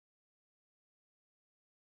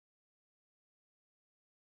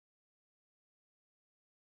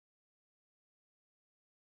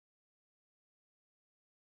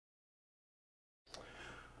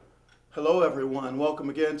Hello, everyone. Welcome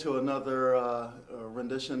again to another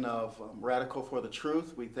rendition of Radical for the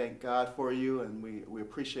Truth. We thank God for you, and we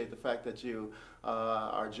appreciate the fact that you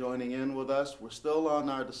are joining in with us. We're still on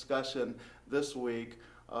our discussion this week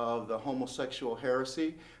of the Homosexual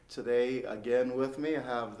Heresy. Today, again with me, I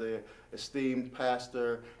have the esteemed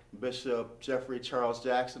pastor, Bishop Jeffrey Charles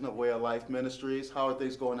Jackson of Way of Life Ministries. How are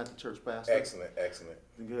things going at the church, Pastor? Excellent, excellent.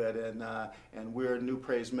 Good, and we're New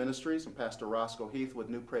Praise Ministries, and Pastor Roscoe Heath with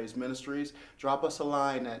New Praise Ministries. Drop us a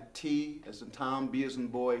line at T as in Tom, B as in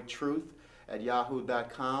boy, truth at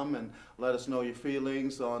yahoo.com, and let us know your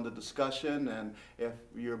feelings on the discussion, and if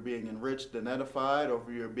you're being enriched and edified, or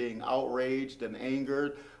if you're being outraged and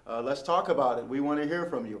angered. Let's talk about it. We want to hear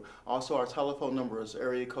from you. Also, our telephone number is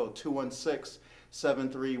area code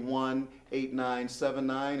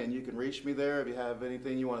 216-731-8979, and you can reach me there if you have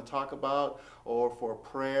anything you want to talk about, or for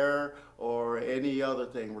prayer, or any other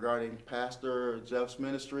thing regarding Pastor Jeff's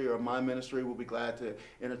ministry or my ministry. We'll be glad to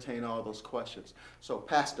entertain all those questions. So,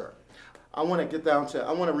 Pastor, I want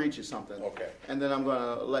to read you something. Okay. And then I'm going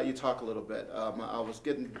to let you talk a little bit. I was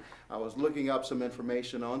looking up some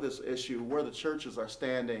information on this issue, where the churches are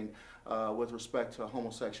standing with respect to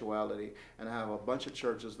homosexuality, and I have a bunch of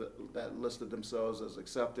churches that listed themselves as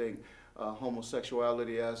accepting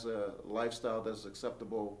homosexuality as a lifestyle that's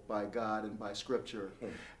acceptable by God and by Scripture.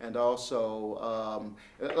 And also,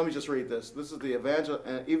 let me just read this. This is the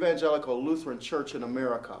Evangelical Lutheran Church in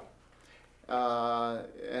America.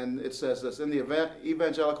 And it says this: in the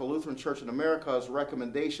Evangelical Lutheran Church in America's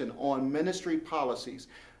recommendation on ministry policies,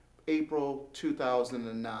 April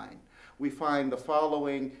 2009, we find the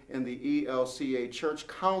following in the ELCA Church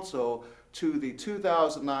Council to the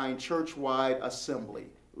 2009 Churchwide Assembly.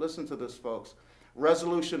 Listen to this, folks.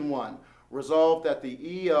 Resolution 1. Resolved that the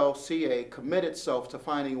ELCA commit itself to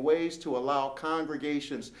finding ways to allow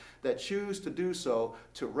congregations that choose to do so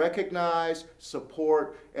to recognize,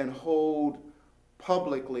 support, and hold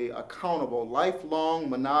publicly accountable lifelong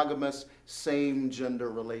monogamous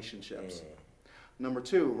same-gender relationships. Number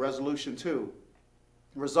 2, Resolution 2.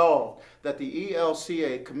 Resolved that the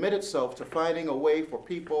ELCA commit itself to finding a way for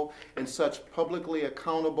people in such publicly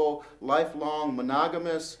accountable lifelong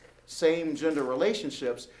monogamous same-gender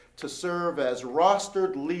relationships to serve as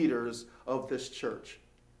rostered leaders of this church.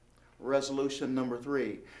 Resolution number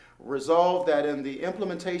 3. Resolved that in the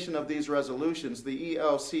implementation of these resolutions, the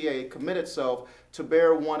ELCA commit itself to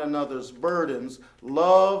bear one another's burdens,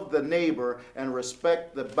 love the neighbor, and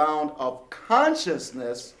respect the bound of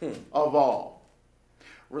consciousness of all.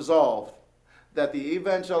 Resolved that the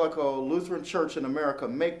Evangelical Lutheran Church in America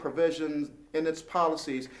make provisions in its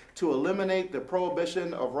policies to eliminate the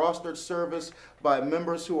prohibition of rostered service by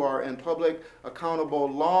members who are in public accountable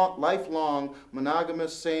lifelong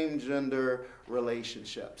monogamous same-gender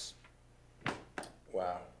relationships.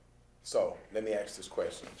 Wow. So let me ask this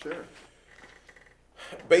question. Sure.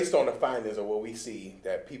 Based on the findings of what we see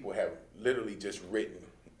that people have literally just written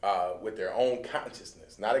with their own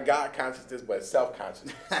consciousness, not a God consciousness, but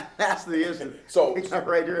self-consciousness. That's the issue. So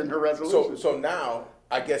right here in the resolution. So now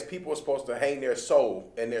I guess people are supposed to hang their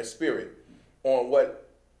soul and their spirit on what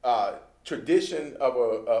tradition of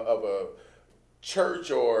a church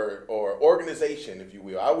or organization, if you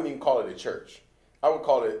will. I wouldn't even call it a church. I would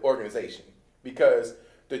call it organization, because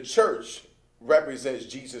the church represents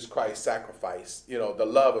Jesus Christ's sacrifice, the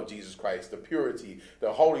love of Jesus Christ, the purity,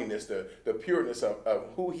 the holiness, the pureness of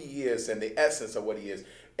who he is and the essence of what he is.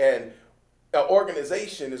 And an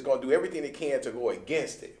organization is going to do everything it can to go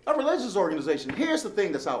against it. A religious organization, here's the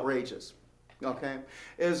thing that's outrageous, okay,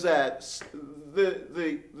 is that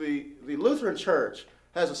the Lutheran Church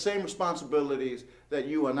has the same responsibilities that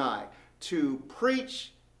you and I, to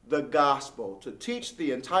preach the gospel, to teach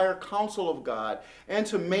the entire counsel of God, and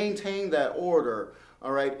to maintain that order,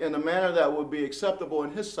 all right, in a manner that would be acceptable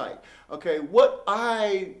in his sight. Okay, what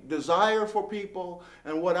I desire for people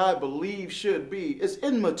and what I believe should be is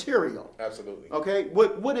immaterial. Absolutely. Okay,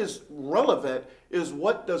 what is relevant is,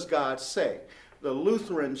 what does God say? The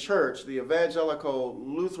Lutheran Church, the Evangelical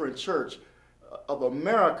Lutheran Church of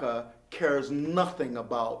America, cares nothing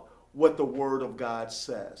about what the Word of God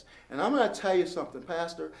says. And I'm going to tell you something,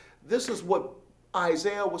 Pastor. This is what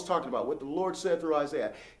Isaiah was talking about, what the Lord said through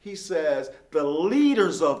Isaiah. He says, the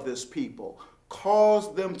leaders of this people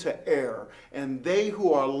cause them to err, and they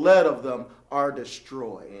who are led of them are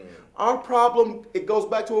destroyed. Our problem, it goes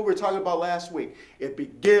back to what we were talking about last week. It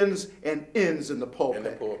begins and ends in the pulpit. In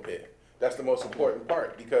the pulpit. That's the most important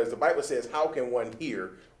part, because the Bible says, how can one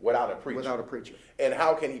hear without a preacher? Without a preacher. And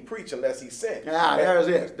how can he preach unless he's sent? Yeah, there it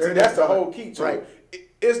is. See, that's the whole key to it.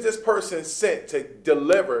 Is this person sent to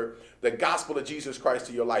deliver the gospel of Jesus Christ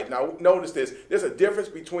to your life. Now, notice this. There's a difference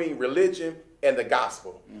between religion and the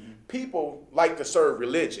gospel. People like to serve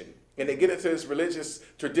religion, and they get into this religious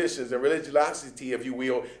traditions and religiosity, if you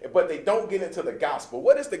will, but they don't get into the gospel.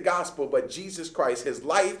 What is the gospel but Jesus Christ, his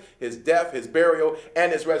life, his death, his burial,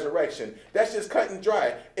 and his resurrection? That's just cut and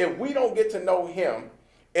dry. If we don't get to know him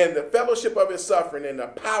and the fellowship of his suffering and the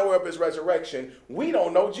power of his resurrection, we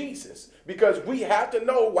don't know Jesus, because we have to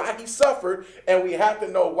know why he suffered and we have to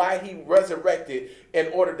know why he resurrected in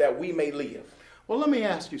order that we may live. Well, let me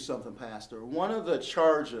ask you something, Pastor. One of the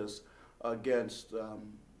charges against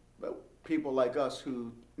people like us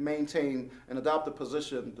who maintain and adopt the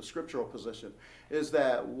position, the scriptural position, is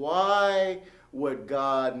that why would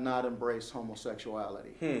God not embrace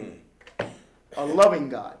homosexuality? A loving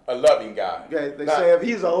God. A loving God. Okay, they say if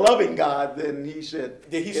he's a loving God, then he should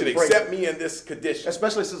accept me in this condition.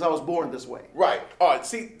 Especially since I was born this way. Right. All right.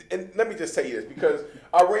 See, and let me just tell you this, because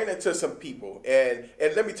I ran into some people, and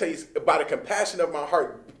let me tell you about the compassion of my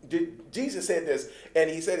heart. Jesus said this, and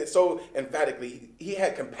he said it so emphatically. He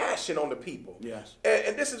had compassion on the people. Yes.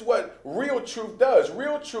 And this is what real truth does.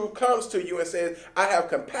 Real truth comes to you and says, I have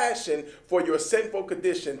compassion for your sinful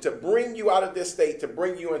condition to bring you out of this state, to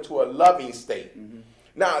bring you into a loving state.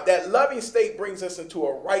 Now, that loving state brings us into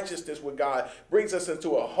a righteousness with God, brings us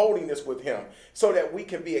into a holiness with him, so that we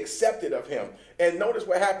can be accepted of him. And notice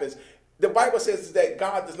what happens. The Bible says that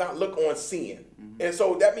God does not look on sin. And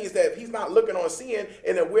so that means that if he's not looking on sin,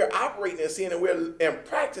 and then we're operating in sin and we're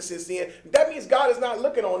practicing sin, that means God is not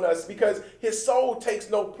looking on us, because his soul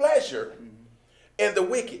takes no pleasure in the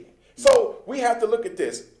wicked. So we have to look at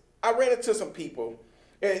this. I ran into some people,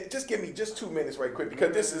 and just give me just 2 minutes right quick,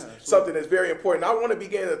 because this is something that's very important. I want to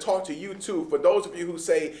begin to talk to you too, for those of you who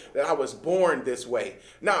say that I was born this way.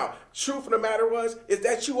 Now, truth of the matter is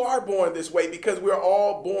that you are born this way, because we're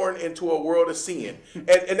all born into a world of sin.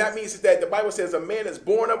 And that means that the Bible says a man is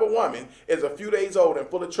born of a woman is a few days old and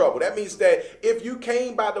full of trouble. That means that if you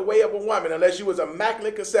came by the way of a woman, unless you was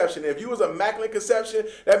immaculate conception, if you was immaculate conception,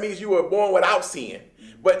 that means you were born without sin.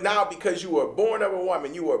 But now, because you were born of a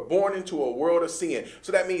woman, you were born into a world of sin.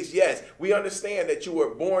 So that means, yes, we understand that you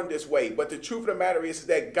were born this way. But the truth of the matter is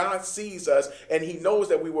that God sees us, and he knows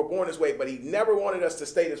that we were born this way, but he never wanted us to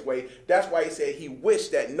stay this way. That's why he said he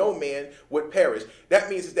wished that no man would perish. That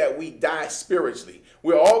means that we die spiritually.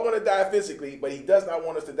 We're all going to die physically, but he does not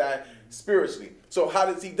want us to die spiritually. So how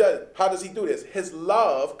does he do this? His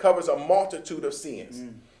love covers a multitude of sins.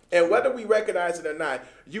 And whether we recognize it or not,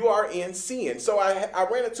 you are in sin. So I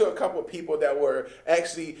ran into a couple of people that were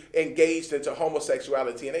actually engaged into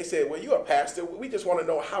homosexuality. And they said, well, you're a pastor. We just want to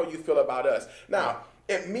know how you feel about us. Now,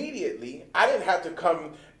 immediately, I didn't have to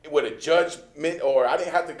come with a judgment, or I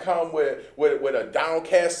didn't have to come with a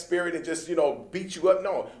downcast spirit and just, beat you up.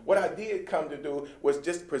 No, what I did come to do was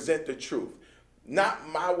just present the truth. Not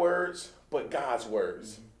my words, but God's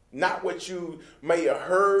words. Not what you may have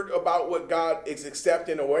heard about what God is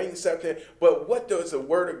accepting or ain't accepting, but what does the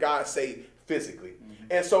word of God say physically?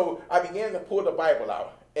 And so I began to pull the Bible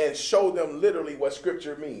out and show them literally what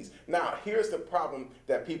scripture means. Now, here's the problem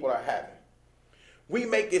that people are having. We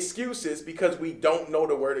make excuses because we don't know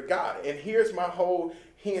the word of God. And here's my whole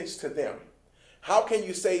hinge to them. How can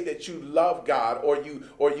you say that you love God, or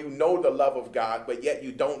you know the love of God, but yet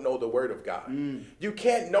you don't know the word of God? You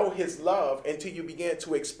can't know his love until you begin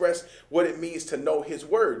to express what it means to know his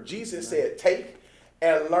word. Jesus said, take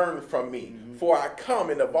and learn from me, for I come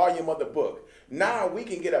in the volume of the book. Now we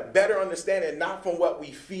can get a better understanding, not from what we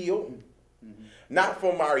feel, not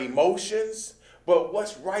from our emotions, but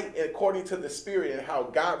what's right according to the Spirit, and how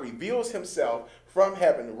God reveals himself from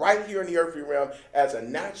heaven right here in the earthly realm as a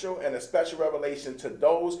natural and a special revelation to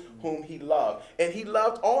those whom he loved. And he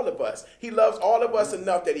loved all of us. He loves all of us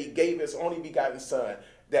enough that he gave his only begotten son,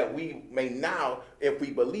 that we may now, if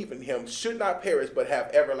we believe in him, should not perish but have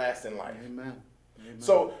everlasting life. Amen. Amen.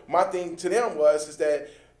 So my thing to them is that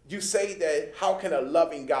you say that how can a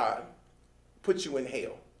loving God put you in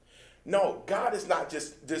hell? No, God is not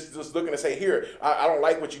just looking to say, here, I don't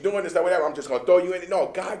like what you're doing, this, that, whatever, I'm just going to throw you in it.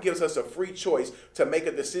 No, God gives us a free choice to make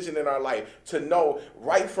a decision in our life, to know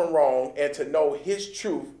right from wrong, and to know his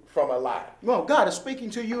truth from a lie. Well, God is speaking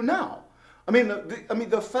to you now. I mean,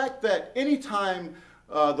 the fact that anytime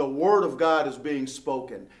the word of God is being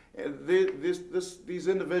spoken, these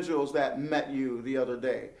individuals that met you the other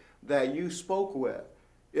day, that you spoke with,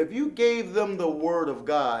 if you gave them the word of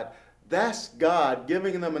God, that's God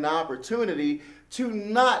giving them an opportunity to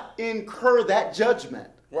not incur that judgment.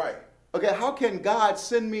 Right. Okay, how can God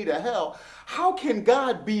send me to hell? How can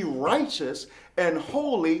God be righteous and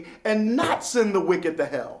holy and not send the wicked to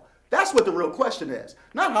hell? That's what the real question is.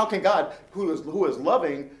 Not how can God, who is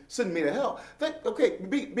loving, send me to hell.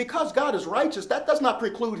 Because God is righteous, that does not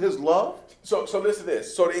preclude his love. So listen to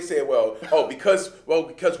this. So they said,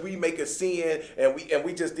 because we make a sin and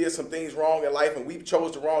we just did some things wrong in life and we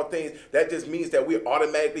chose the wrong things, that just means that we're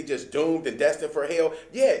automatically just doomed and destined for hell.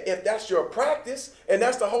 Yeah, if that's your practice, and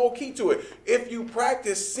that's the whole key to it. If you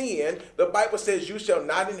practice sin, the Bible says you shall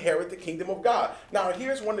not inherit the kingdom of God. Now,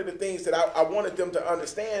 here's one of the things that I wanted them to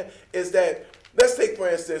understand is that, let's take, for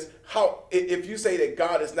instance, how if you say that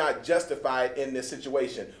God is not justified in this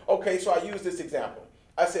situation. Okay, so I use this example.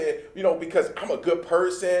 I said, because I'm a good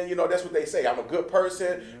person, that's what they say. I'm a good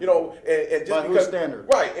person, and just by because, whose standard?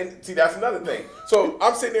 Right, and see, that's another thing. So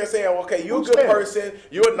I'm sitting there saying, okay, you're a good person,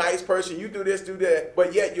 you're a nice person, you do this, do that,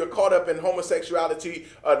 but yet you're caught up in homosexuality,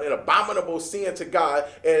 an abominable sin to God.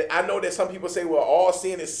 And I know that some people say, well, all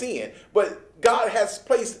sin is sin, but God has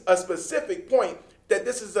placed a specific point that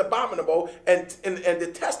this is abominable and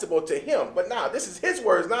detestable to him. But now, this is his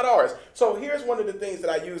words, not ours. So here's one of the things that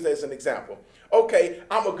I use as an example. Okay,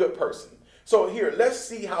 I'm a good person. So here, let's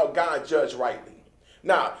see how God judged rightly.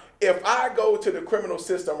 Now, if I go to the criminal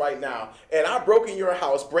system right now, and I broke in your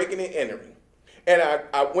house, breaking and entering, and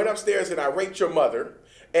I went upstairs and I raped your mother,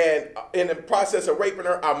 and in the process of raping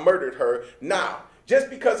her, I murdered her. Now, just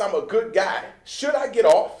because I'm a good guy, should I get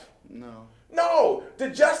off? No. No, the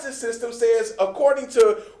justice system says, according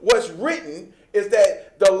to what's written, is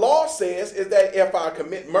that the law says is that if I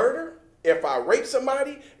commit murder, if I rape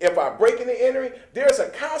somebody, if I break in and entering, there's a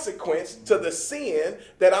consequence to the sin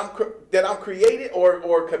that I'm created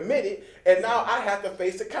or committed, and now I have to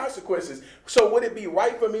face the consequences. So would it be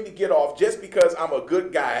right for me to get off just because I'm a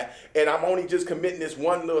good guy and I'm only just committing this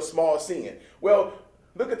one little small sin? Well,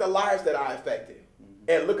 look at the lives that I affected,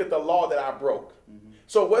 and look at the law that I broke.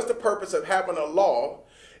 So what's the purpose of having a law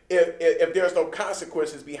if there's no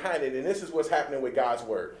consequences behind it? And this is what's happening with God's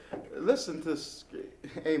word. Listen to this.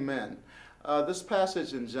 Amen. This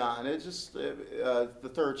passage in John, the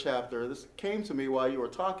 3rd chapter, this came to me while you were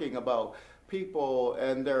talking about people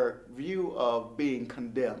and their view of being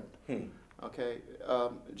condemned. Okay,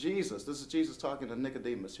 this is Jesus talking to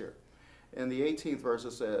Nicodemus here. In the 18th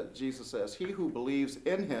verse, Jesus says, "He who believes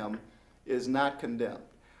in him is not condemned,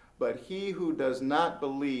 but he who does not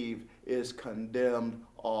believe is condemned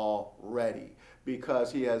already,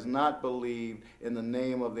 because he has not believed in the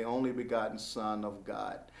name of the only begotten Son of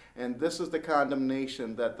God. And this is the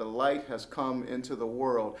condemnation, that the light has come into the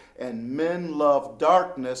world, and men love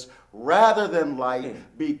darkness rather than light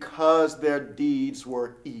because their deeds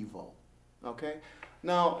were evil." Okay?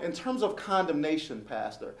 Now, in terms of condemnation,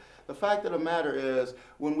 Pastor, the fact of the matter is,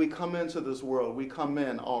 when we come into this world, we come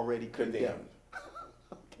in already condemned.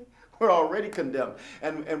 We're already condemned,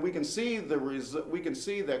 and we can see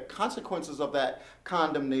the consequences of that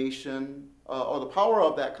condemnation, or the power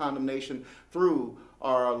of that condemnation through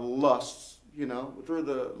our lusts, through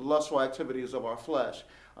the lustful activities of our flesh,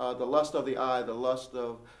 the lust of the eye, the lust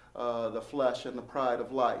of the flesh, and the pride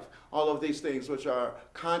of life. All of these things which are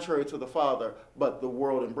contrary to the Father, but the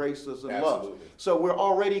world embraces and loves. So we're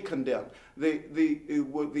already condemned.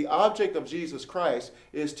 The object of Jesus Christ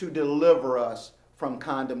is to deliver us from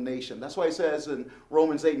condemnation. That's why he says in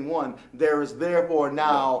Romans 8:1, "There is therefore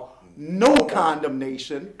now no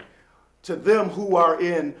condemnation to them who are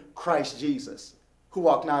in Christ Jesus, who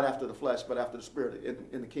walk not after the flesh, but after the Spirit,"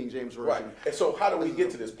 in the King James Version. Right. And so how do we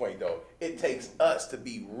get to this point, though? It takes us to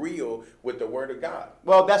be real with the Word of God.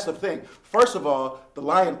 Well, that's the thing. First of all, the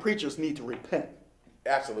lying preachers need to repent.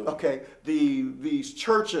 Absolutely. Okay, these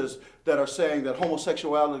churches that are saying that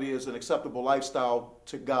homosexuality is an acceptable lifestyle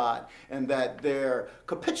to God, and that they're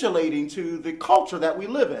capitulating to the culture that we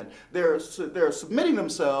live in. They're submitting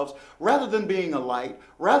themselves rather than being a light,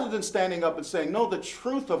 rather than standing up and saying, no, the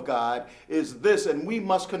truth of God is this, and we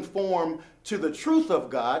must conform to the truth of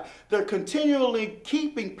God. They're continually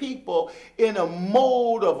keeping people in a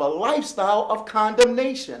mode of a lifestyle of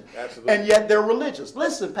condemnation. Absolutely. And yet they're religious.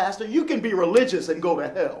 Listen, Pastor, you can be religious and go to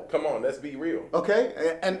hell. Come on, let's be real.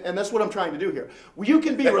 Okay? And that's what I'm trying to do here. You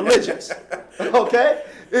can be religious, okay?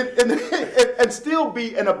 And still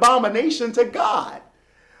be an abomination to God.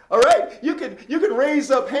 All right? You could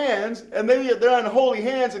raise up hands, and they're unholy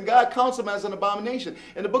hands, and God counts them as an abomination.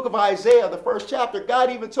 In the book of Isaiah, the 1st chapter, God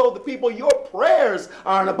even told the people, your prayers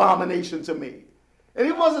are an abomination to me. And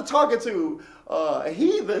he wasn't talking to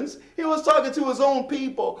heathens. He was talking to his own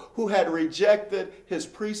people who had rejected his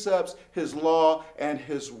precepts, his law, and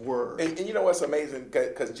his word. And you know what's amazing?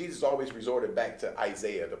 Because Jesus always resorted back to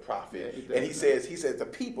Isaiah, the prophet. Yeah, and he says, the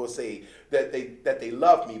people say that they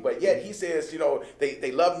love me, but yet he says,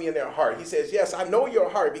 they love me in their heart. He says, yes, I know your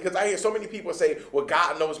heart, because I hear so many people say, well,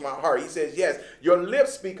 God knows my heart. He says, yes, your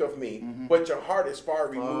lips speak of me, but your heart is far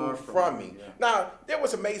removed from me. Yeah. Now, that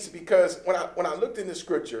was amazing, because when I looked in the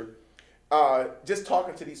scripture, just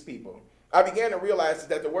talking to these people, I began to realize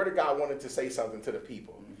that the word of God wanted to say something to the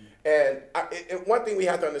people. And one thing we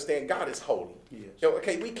have to understand, God is holy. Yes.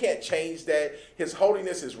 Okay, we can't change that. His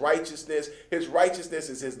holiness is righteousness. His righteousness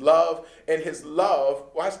is his love. And his love,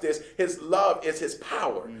 watch this, his love is his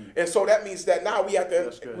power. And so that means that now we have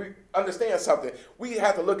to understand something. We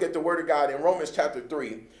have to look at the word of God in Romans chapter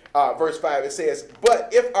 3, verse 5. It says, but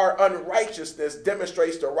if our unrighteousness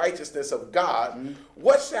demonstrates the righteousness of God,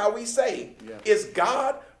 what shall we say? Yeah. Is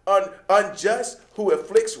God unjust who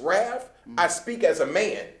afflicts wrath? I speak as a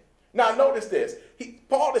man. Now notice this.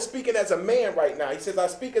 Paul is speaking as a man right now. He says, I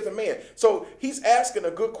speak as a man. So he's asking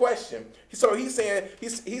a good question. So he's saying,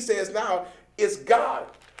 he says now, is God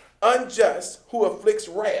unjust who afflicts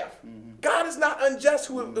wrath? God is not unjust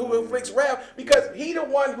who afflicts wrath, because he the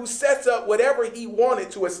one who sets up whatever he wanted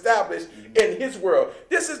to establish in his world.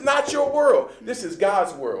 This is not your world. This is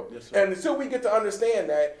God's world. Yes, and until we get to understand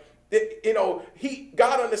that,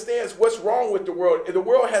 God understands what's wrong with the world. The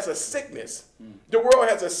world has a sickness. The world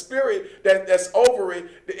has a spirit that's over it,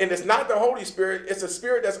 and it's not the Holy Spirit. It's a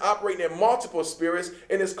spirit that's operating in multiple spirits,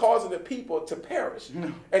 and it's causing the people to perish.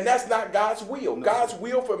 And that's not God's will. God's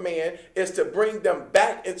will for man is to bring them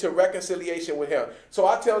back into reconciliation with him. So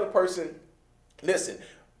I tell the person, listen,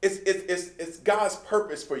 it's God's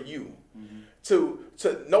purpose for you to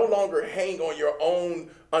no longer hang on your own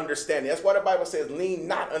understanding. That's why the Bible says, lean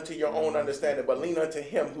not unto your own understanding, but lean unto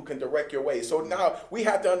him who can direct your way. So now we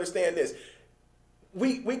have to understand this.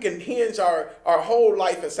 We can hinge our whole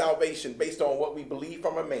life and salvation based on what we believe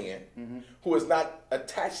from a man who is not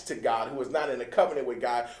attached to God, who is not in a covenant with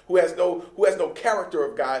God, who has no character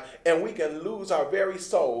of God, and we can lose our very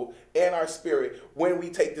soul and our spirit when we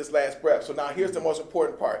take this last breath. So now here's the most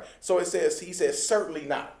important part. So he says, certainly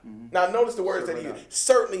not. Now notice the words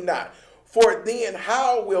certainly not. For then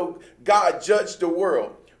how will God judge the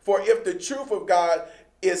world? For if the truth of God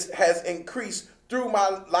has increased through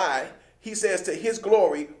my lie, he says, to his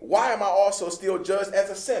glory, why am I also still judged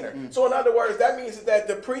as a sinner? So in other words, that means that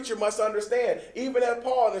the preacher must understand, even as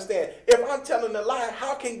Paul understands, if I'm telling a lie,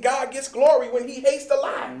 how can God get glory when he hates the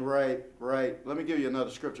lie? Right. Let me give you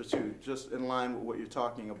another scripture too, just in line with what you're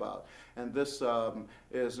talking about. And this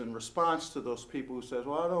is in response to those people who says,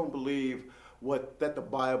 well, I don't believe that the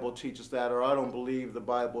Bible teaches that, or I don't believe the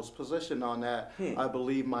Bible's position on that. I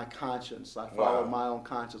believe my conscience. I follow my own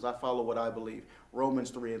conscience. I follow what I believe.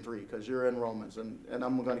 Romans 3:3, because you're in Romans, and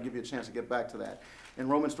I'm going to give you a chance to get back to that. In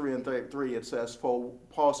Romans 3:3, it says,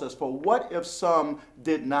 Paul says, for what if some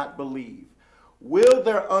did not believe? Will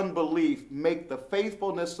their unbelief make the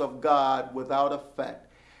faithfulness of God without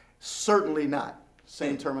effect? Certainly not.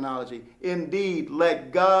 Same terminology. Indeed,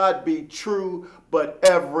 let God be true, but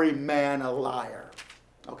every man a liar.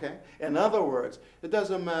 Okay? In other words, it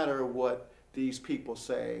doesn't matter what these people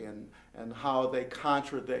say and how they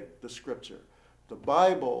contradict the scripture. The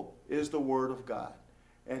Bible is the word of God.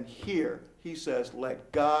 And here he says,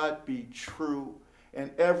 let God be true.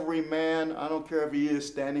 And every man, I don't care if he is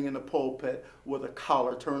standing in the pulpit with a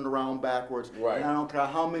collar turned around backwards, and I don't care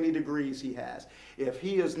how many degrees he has. If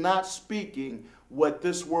he is not speaking what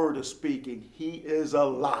this word is speaking, he is a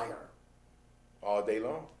liar. All day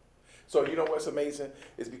long. So you know what's amazing?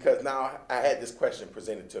 Is because now I had this question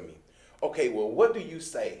presented to me. Okay, well, what do you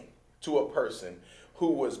say to a person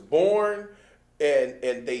who was born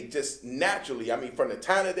and they just naturally, I mean, from the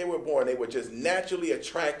time that they were born, they were just naturally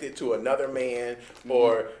attracted to another man,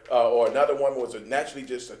 or another woman was naturally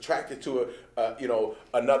just attracted to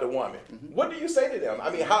another woman. What do you say to them? I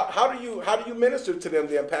mean, how do you minister to them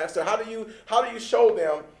then, Pastor? How do you show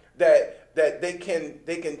them that they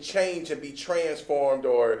can change and be transformed,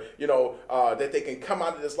 or that they can come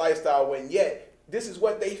out of this lifestyle when yet this is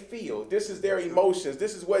what they feel, this is their emotions,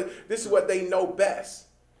 this is what they know best?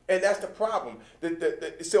 And that's the problem.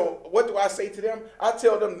 So what do I say to them? I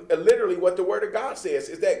tell them literally what the word of God says,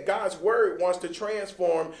 is that God's word wants to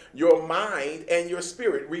transform your mind and your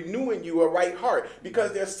spirit, renewing you a right heart,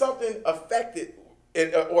 because there's something affected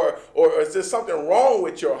or is there something wrong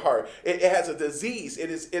with your heart? It has a disease. It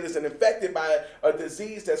is infected by a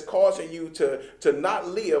disease that's causing you to not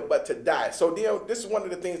live but to die. So this is one of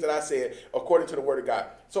the things that I said according to the Word of God.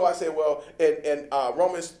 So I said, well, in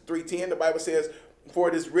Romans 3:10, the Bible says, "For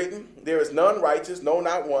it is written, there is none righteous, no,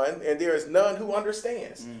 not one, and there is none who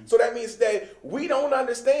understands." So that means that we don't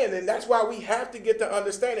understand, and that's why we have to get to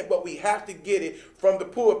understand it, but we have to get it from the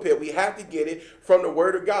pulpit. We have to get it from the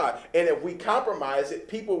Word of God. And if we compromise it,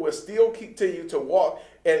 people will still continue to walk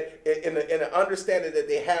in an understanding that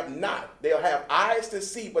they have not. They'll have eyes to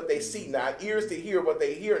see, but they see not, ears to hear, but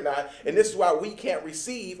they hear not. And this is why we can't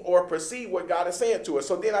receive or perceive what God is saying to us.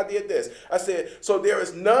 So then I did this. I said, so there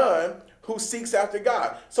is none who seeks after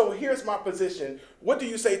God. So here's my position. What do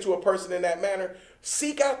you say to a person in that manner?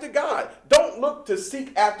 Seek after God. Don't look to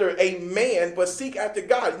seek after a man, but seek after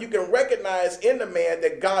God. You can recognize in the man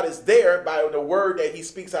that God is there by the word that he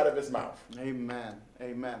speaks out of his mouth. Amen.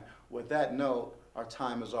 Amen. With that note, our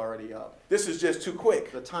time is already up. This is just too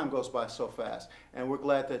quick. The time goes by so fast. And we're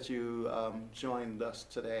glad that you joined us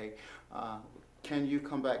today. Can you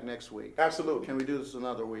come back next week? Absolutely. Can we do this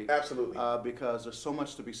another week? Absolutely. Because there's so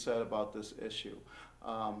much to be said about this issue.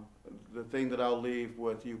 The thing that I'll leave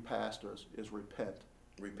with you pastors is repent.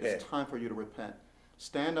 Repent. It's time for you to repent.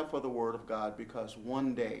 Stand up for the Word of God, because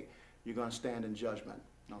one day you're going to stand in judgment.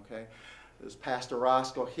 Okay? This is Pastor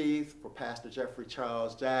Roscoe Heath for Pastor Jeffrey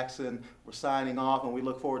Charles Jackson. We're signing off, and we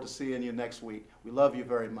look forward to seeing you next week. We love you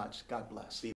very much. God bless.